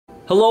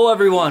Hello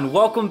everyone,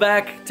 welcome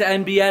back to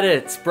NB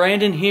Edits.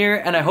 Brandon here,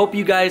 and I hope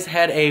you guys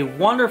had a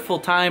wonderful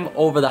time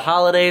over the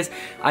holidays.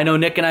 I know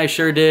Nick and I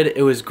sure did.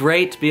 It was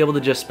great to be able to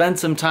just spend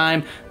some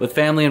time with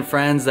family and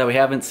friends that we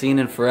haven't seen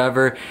in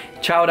forever.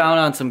 Chow down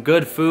on some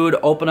good food,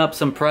 open up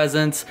some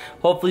presents.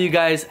 Hopefully you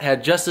guys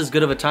had just as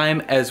good of a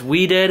time as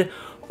we did.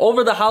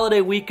 Over the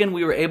holiday weekend,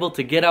 we were able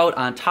to get out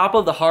on top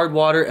of the hard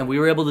water and we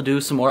were able to do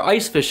some more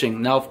ice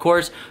fishing. Now, of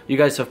course, you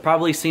guys have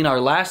probably seen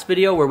our last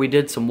video where we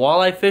did some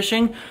walleye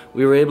fishing.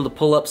 We were able to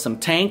pull up some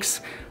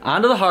tanks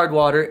onto the hard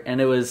water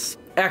and it was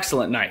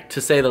excellent night,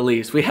 to say the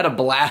least. We had a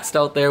blast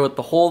out there with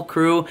the whole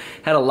crew,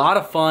 had a lot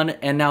of fun,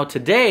 and now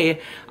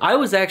today, I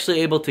was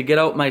actually able to get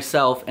out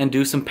myself and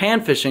do some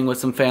pan fishing with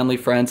some family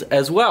friends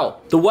as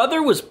well. The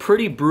weather was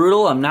pretty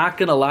brutal, I'm not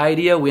gonna lie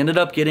to you. We ended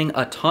up getting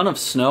a ton of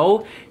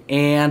snow,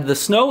 and the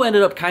snow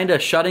ended up kind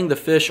of shutting the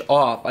fish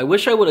off. I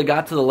wish I would have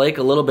got to the lake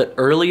a little bit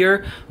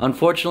earlier.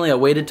 Unfortunately, I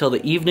waited till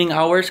the evening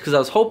hours because I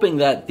was hoping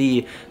that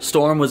the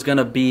storm was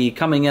gonna be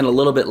coming in a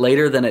little bit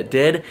later than it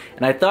did,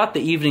 and I thought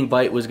the evening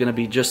bite was gonna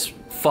be just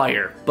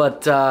fire.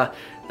 But that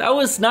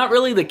was not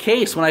really the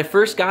case. When I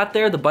first got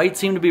there, the bite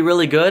seemed to be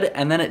really good,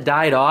 and then it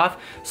died off.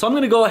 So I'm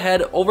gonna go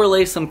ahead,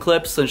 overlay some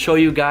clips, and show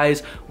you guys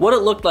what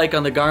it looked like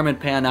on the Garmin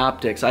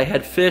Panoptix. I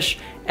had fish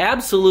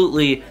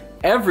absolutely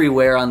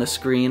everywhere on the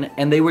screen,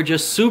 and they were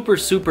just super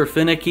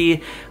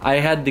finicky. I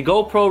had the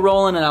GoPro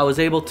rolling and I was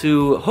able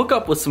to hook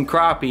up with some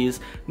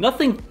crappies.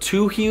 Nothing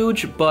too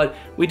huge, but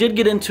we did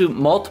get into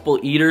multiple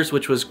eaters,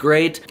 which was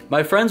great.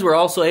 My friends were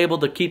also able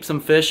to keep some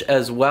fish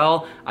as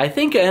well. I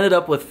think I ended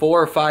up with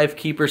 4 or 5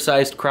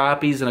 keeper-sized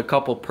crappies and a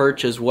couple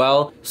perch as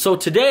well. So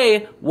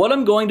today, what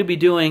I'm going to be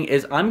doing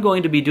is I'm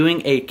going to be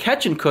doing a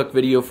catch and cook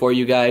video for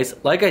you guys.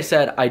 Like I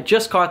said, I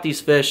just caught these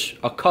fish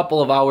a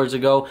couple of hours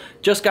ago.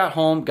 Just got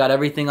home, got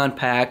everything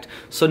unpacked.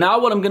 So now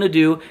what I'm gonna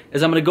do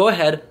is I'm gonna go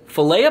ahead,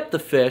 fillet up the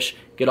fish,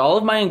 get all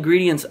of my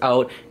ingredients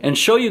out, and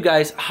show you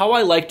guys how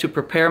I like to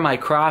prepare my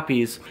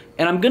crappies.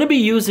 And I'm gonna be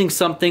using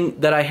something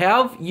that I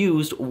have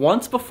used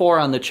once before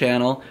on the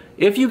channel.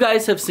 If you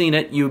guys have seen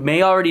it, you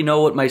may already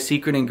know what my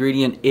secret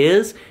ingredient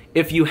is.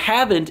 If you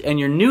haven't and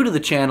you're new to the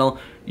channel,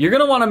 you're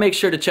gonna wanna make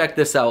sure to check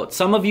this out.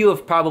 Some of you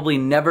have probably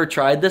never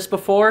tried this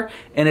before,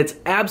 and it's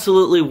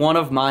absolutely one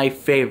of my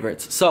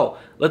favorites. So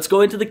let's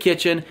go into the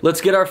kitchen,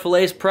 let's get our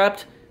fillets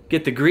prepped,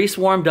 get the grease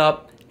warmed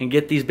up, and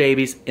get these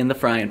babies in the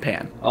frying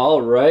pan.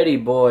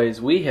 Alrighty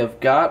boys, we have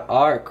got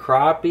our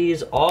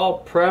crappies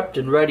all prepped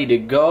and ready to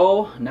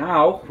go.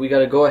 Now we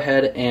gotta go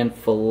ahead and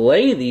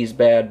fillet these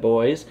bad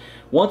boys.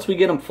 Once we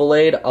get them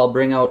filleted, I'll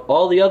bring out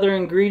all the other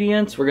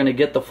ingredients. We're gonna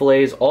get the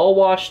fillets all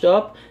washed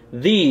up.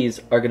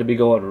 These are gonna be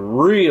going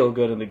real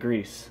good in the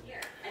grease.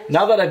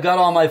 Now that I've got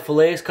all my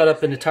fillets cut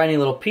up into tiny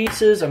little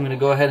pieces, I'm gonna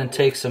go ahead and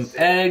take some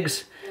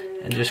eggs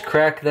and just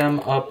crack them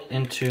up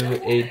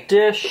into a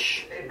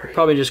dish. We're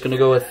probably just gonna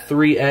go with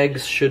 3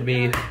 eggs, should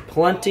be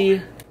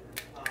plenty.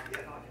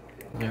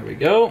 There we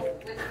go.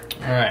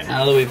 All right,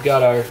 now that we've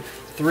got our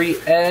 3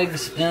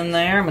 eggs in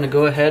there, I'm gonna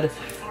go ahead,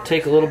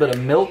 take a little bit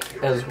of milk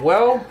as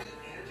well.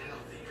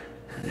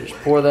 And just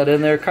pour that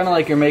in there, kind of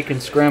like you're making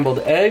scrambled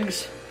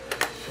eggs.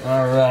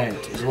 All right,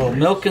 there's a little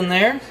milk in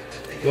there.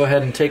 Go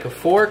ahead and take a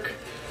fork.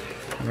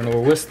 I'm gonna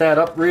whisk that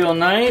up real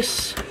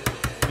nice.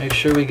 Make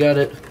sure we got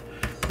it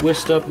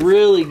whisked up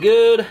really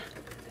good.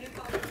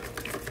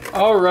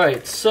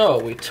 Alright,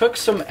 so we took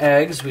some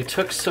eggs, we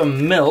took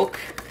some milk,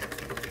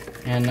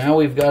 and now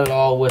we've got it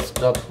all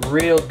whisked up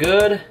real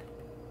good.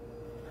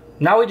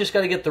 Now we just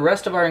got to get the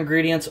rest of our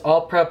ingredients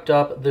all prepped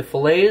up. The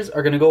fillets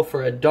are going to go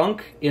for a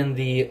dunk in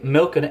the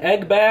milk and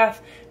egg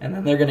bath, and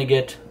then they're going to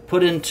get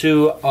put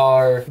into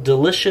our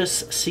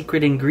delicious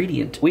secret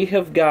ingredient. We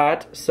have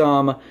got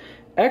some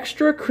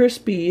extra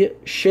crispy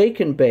shake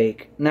and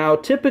bake. Now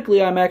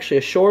typically I'm actually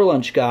a shore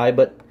lunch guy,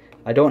 but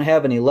I don't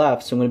have any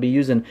left, so I'm going to be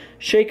using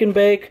shake and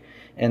bake,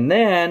 and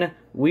then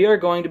we are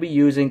going to be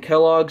using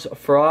Kellogg's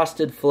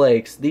Frosted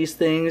Flakes. These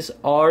things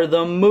are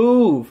the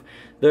move.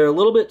 They're a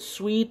little bit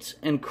sweet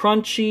and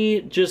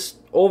crunchy, just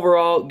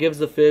overall gives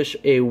the fish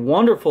a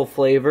wonderful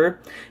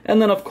flavor.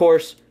 And then of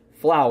course,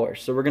 flour.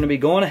 So we're going to be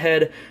going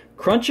ahead,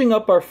 crunching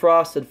up our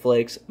Frosted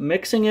Flakes,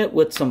 mixing it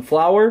with some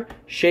flour,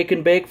 shake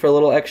and bake for a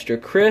little extra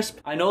crisp.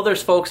 I know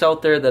there's folks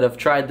out there that have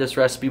tried this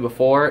recipe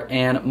before,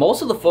 and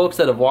most of the folks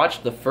that have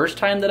watched the first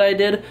time that I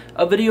did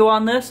a video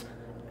on this,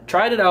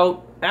 tried it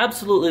out,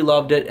 absolutely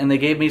loved it, and they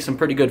gave me some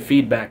pretty good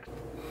feedback.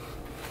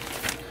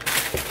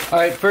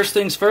 Alright, first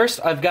things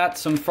first, I've got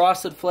some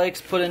Frosted Flakes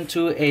put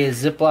into a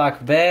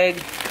Ziploc bag.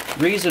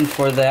 Reason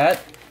for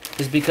that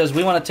is because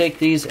we want to take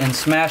these and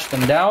smash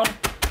them down.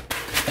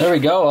 There we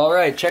go.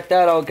 Alright, check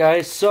that out,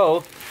 guys.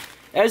 So,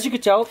 as you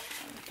can tell,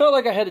 felt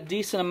like I had a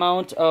decent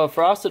amount of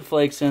Frosted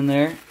Flakes in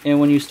there, and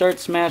when you start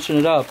smashing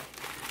it up,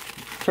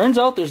 turns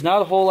out there's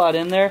not a whole lot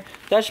in there.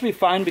 That should be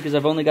fine because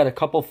I've only got a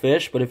couple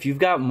fish, but if you've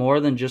got more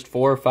than just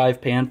 4 or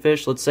 5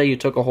 panfish, let's say you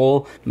took a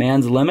whole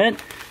man's limit,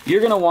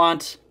 you're going to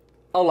want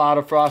a lot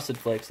of Frosted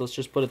Flakes. Let's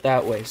just put it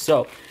that way.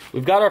 So,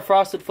 we've got our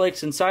Frosted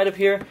Flakes inside of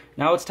here.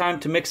 Now it's time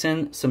to mix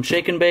in some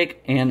shake and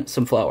bake and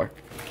some flour.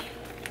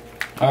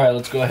 All right,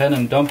 let's go ahead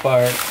and dump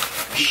our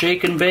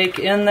shake and bake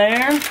in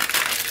there.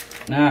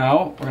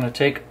 Now, we're gonna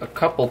take a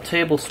couple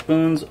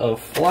tablespoons of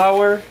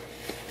flour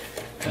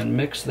and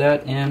mix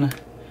that in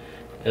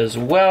as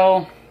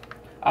well.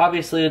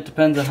 Obviously, it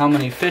depends on how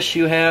many fish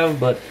you have,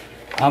 but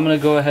I'm gonna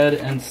go ahead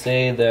and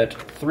say that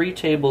 3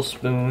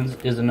 tablespoons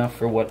is enough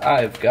for what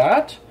I've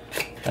got.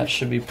 That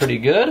should be pretty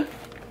good.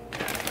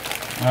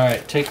 All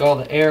right, take all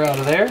the air out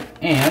of there,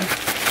 and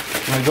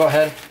I'm gonna go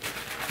ahead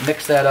and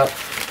mix that up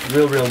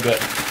real good.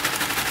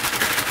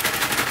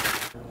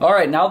 All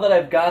right, now that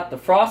I've got the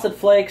Frosted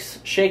Flakes,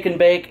 shake and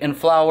bake, and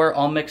flour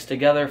all mixed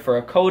together for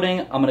a coating,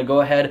 I'm gonna go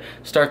ahead,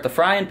 start the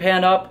frying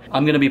pan up.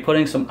 I'm gonna be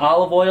putting some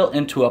olive oil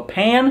into a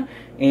pan,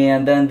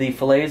 and then the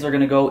fillets are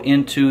gonna go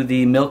into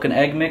the milk and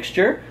egg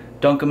mixture,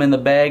 dunk them in the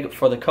bag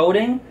for the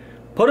coating,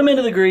 put them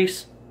into the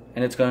grease,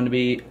 and it's going to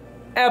be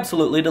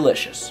absolutely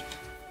delicious.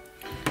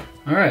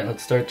 All right,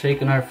 let's start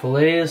taking our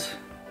fillets,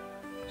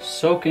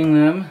 soaking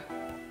them,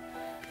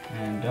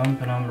 and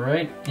dumping them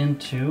right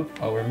into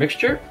our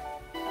mixture.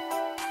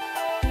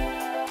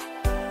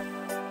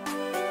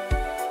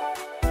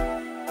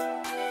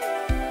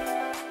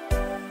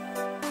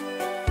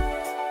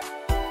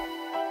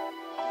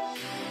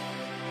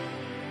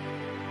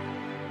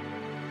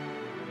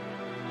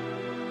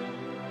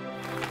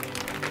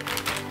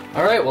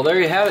 All right, well there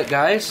you have it,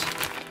 guys.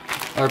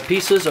 Our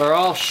pieces are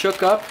all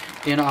shook up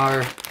in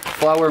our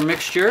flour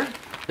mixture.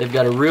 They've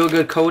got a real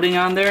good coating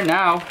on there.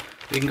 Now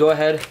we can go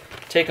ahead,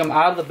 take them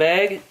out of the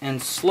bag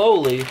and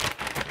slowly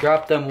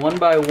drop them one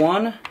by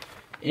one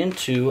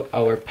into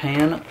our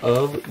pan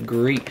of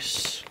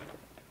grease.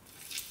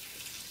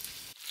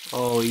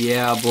 Oh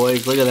yeah,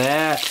 boys, look at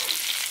that.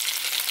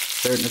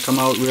 Starting to come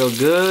out real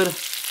good.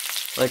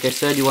 Like I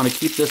said, you want to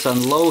keep this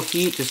on low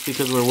heat just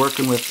because we're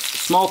working with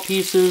small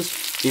pieces.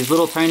 These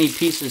little tiny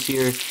pieces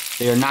here,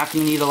 they are not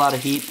going to need a lot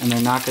of heat and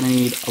they're not going to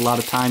need a lot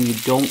of time. You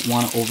don't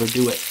want to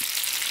overdo it.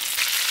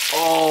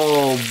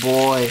 Oh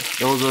boy,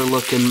 those are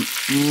looking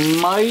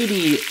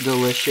mighty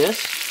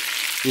delicious.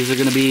 These are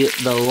going to be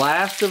the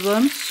last of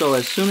them. So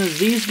as soon as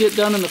these get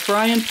done in the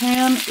frying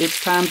pan,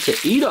 it's time to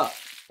eat up.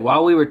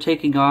 While we were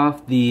taking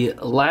off the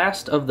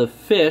last of the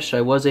fish,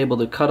 I was able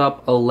to cut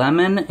up a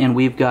lemon and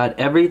we've got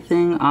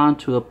everything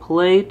onto a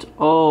plate.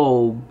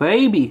 Oh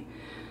baby,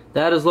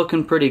 that is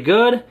looking pretty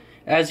good.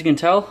 As you can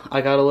tell,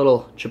 I got a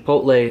little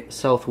Chipotle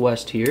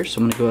Southwest here, so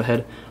I'm going to go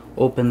ahead,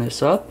 open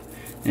this up,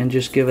 and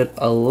just give it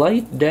a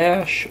light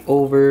dash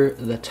over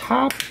the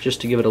top,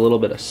 just to give it a little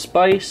bit of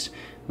spice.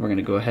 We're going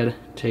to go ahead,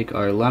 take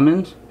our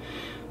lemons,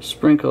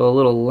 sprinkle a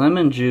little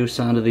lemon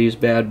juice onto these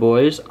bad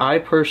boys. I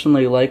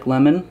personally like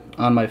lemon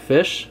on my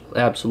fish,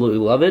 absolutely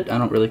love it. I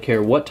don't really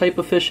care what type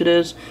of fish it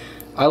is,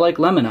 I like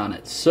lemon on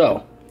it.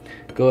 So,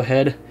 go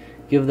ahead,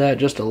 give that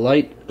just a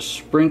light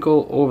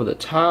sprinkle over the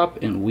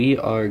top and we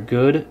are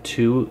good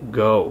to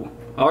go.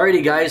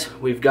 Alrighty guys,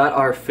 we've got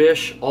our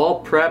fish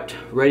all prepped,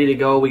 ready to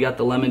go. We got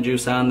the lemon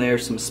juice on there,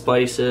 some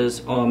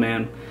spices. Oh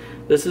man,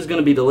 this is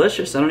gonna be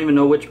delicious. I don't even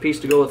know which piece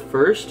to go with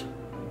first.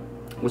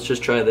 Let's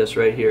just try this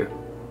right here.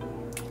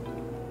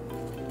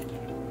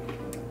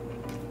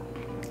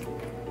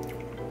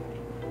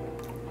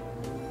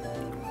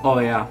 Oh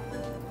yeah.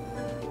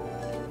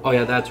 Oh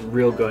yeah, that's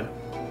real good.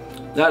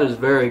 That is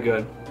very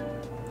good.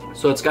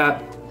 So it's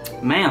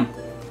got, man,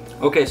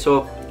 okay,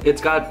 so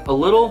it's got a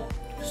little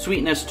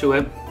sweetness to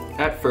it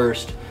at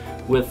first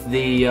with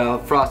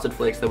the Frosted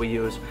Flakes that we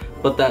use,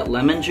 but that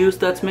lemon juice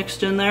that's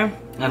mixed in there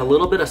and a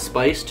little bit of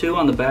spice too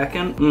on the back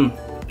end,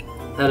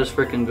 that is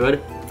freaking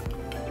good.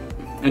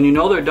 And you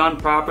know they're done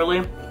properly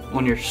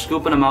when you're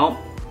scooping them out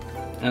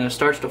and it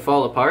starts to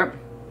fall apart.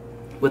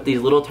 With these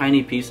little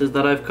tiny pieces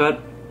that I've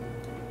cut,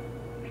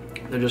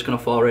 they're just gonna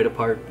fall right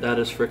apart. That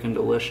is freaking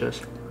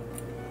delicious.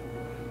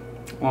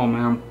 Oh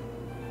man.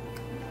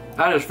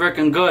 That is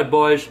freaking good,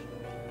 boys.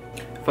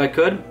 If I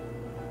could,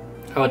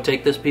 I would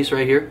take this piece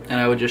right here and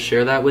I would just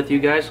share that with you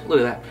guys. Look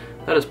at that.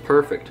 That is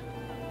perfect.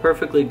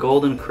 Perfectly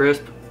golden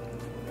crisp.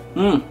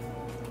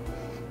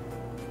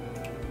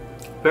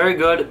 Very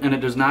good, and it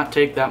does not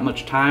take that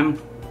much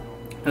time.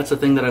 That's the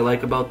thing that I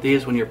like about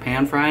these when you're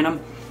pan frying them.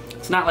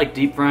 It's not like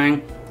deep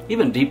frying.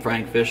 Even deep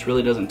frying fish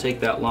really doesn't take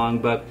that long,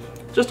 but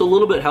just a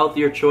little bit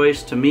healthier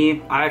choice to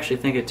me. I actually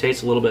think it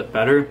tastes a little bit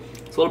better.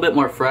 It's a little bit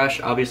more fresh.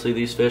 Obviously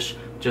these fish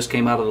just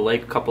came out of the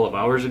lake a couple of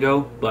hours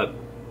ago, but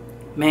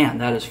man,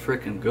 that is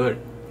freaking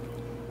good.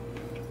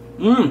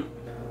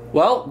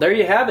 Well, there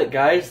you have it,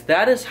 guys.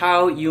 That is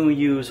how you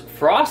use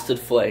Frosted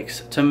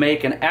Flakes to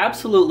make an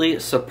absolutely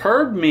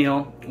superb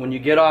meal when you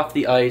get off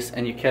the ice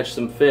and you catch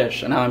some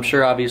fish. And I'm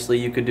sure obviously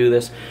you could do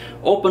this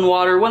open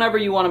water whenever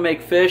you want to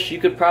make fish. You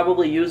could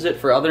probably use it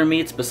for other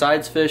meats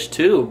besides fish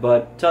too,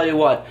 but tell you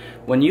what,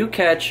 when you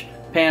catch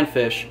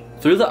panfish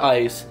through the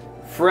ice,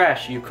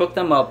 fresh, you cook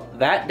them up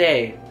that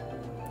day,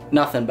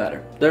 nothing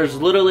better. There's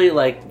literally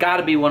like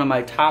gotta be one of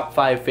my top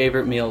 5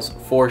 favorite meals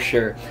for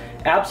sure.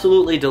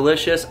 Absolutely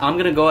delicious. I'm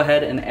gonna go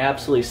ahead and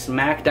absolutely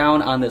smack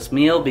down on this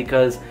meal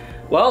because,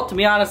 well, to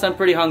be honest, I'm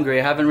pretty hungry.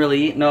 I haven't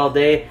really eaten all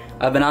day.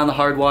 I've been on the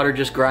hard water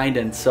just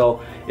grinding.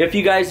 So if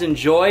you guys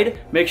enjoyed,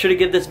 make sure to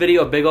give this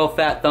video a big old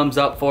fat thumbs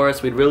up for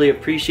us. We'd really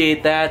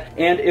appreciate that.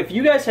 And if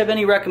you guys have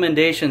any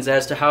recommendations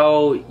as to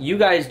how you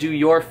guys do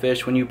your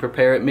fish when you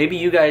prepare it, maybe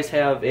you guys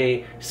have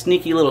a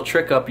sneaky little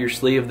trick up your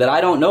sleeve that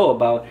I don't know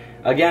about.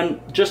 Again,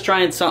 just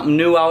trying something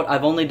new out.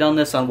 I've only done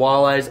this on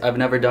walleyes. I've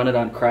never done it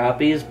on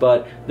crappies,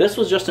 but this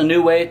was just a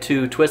new way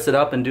to twist it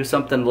up and do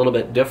something a little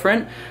bit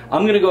different.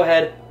 I'm gonna go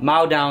ahead,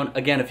 mow down.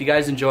 Again, if you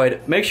guys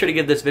enjoyed, make sure to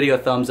give this video a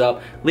thumbs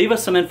up. Leave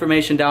us some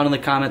information down in the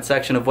comment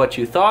section of what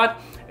you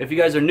thought. If you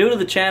guys are new to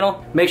the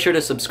channel, make sure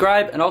to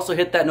subscribe and also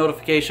hit that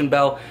notification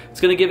bell. It's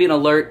gonna give you an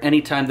alert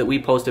anytime that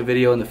we post a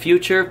video in the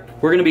future.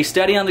 We're gonna be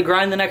steady on the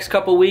grind the next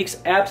couple weeks,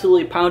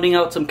 absolutely pounding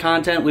out some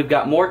content. We've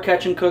got more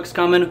catch and cooks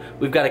coming.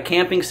 We've got a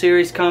camping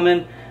series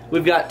coming.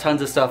 We've got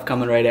tons of stuff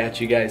coming right at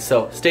you guys.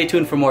 So stay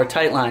tuned for more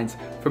tight lines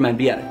from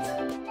NB Edits.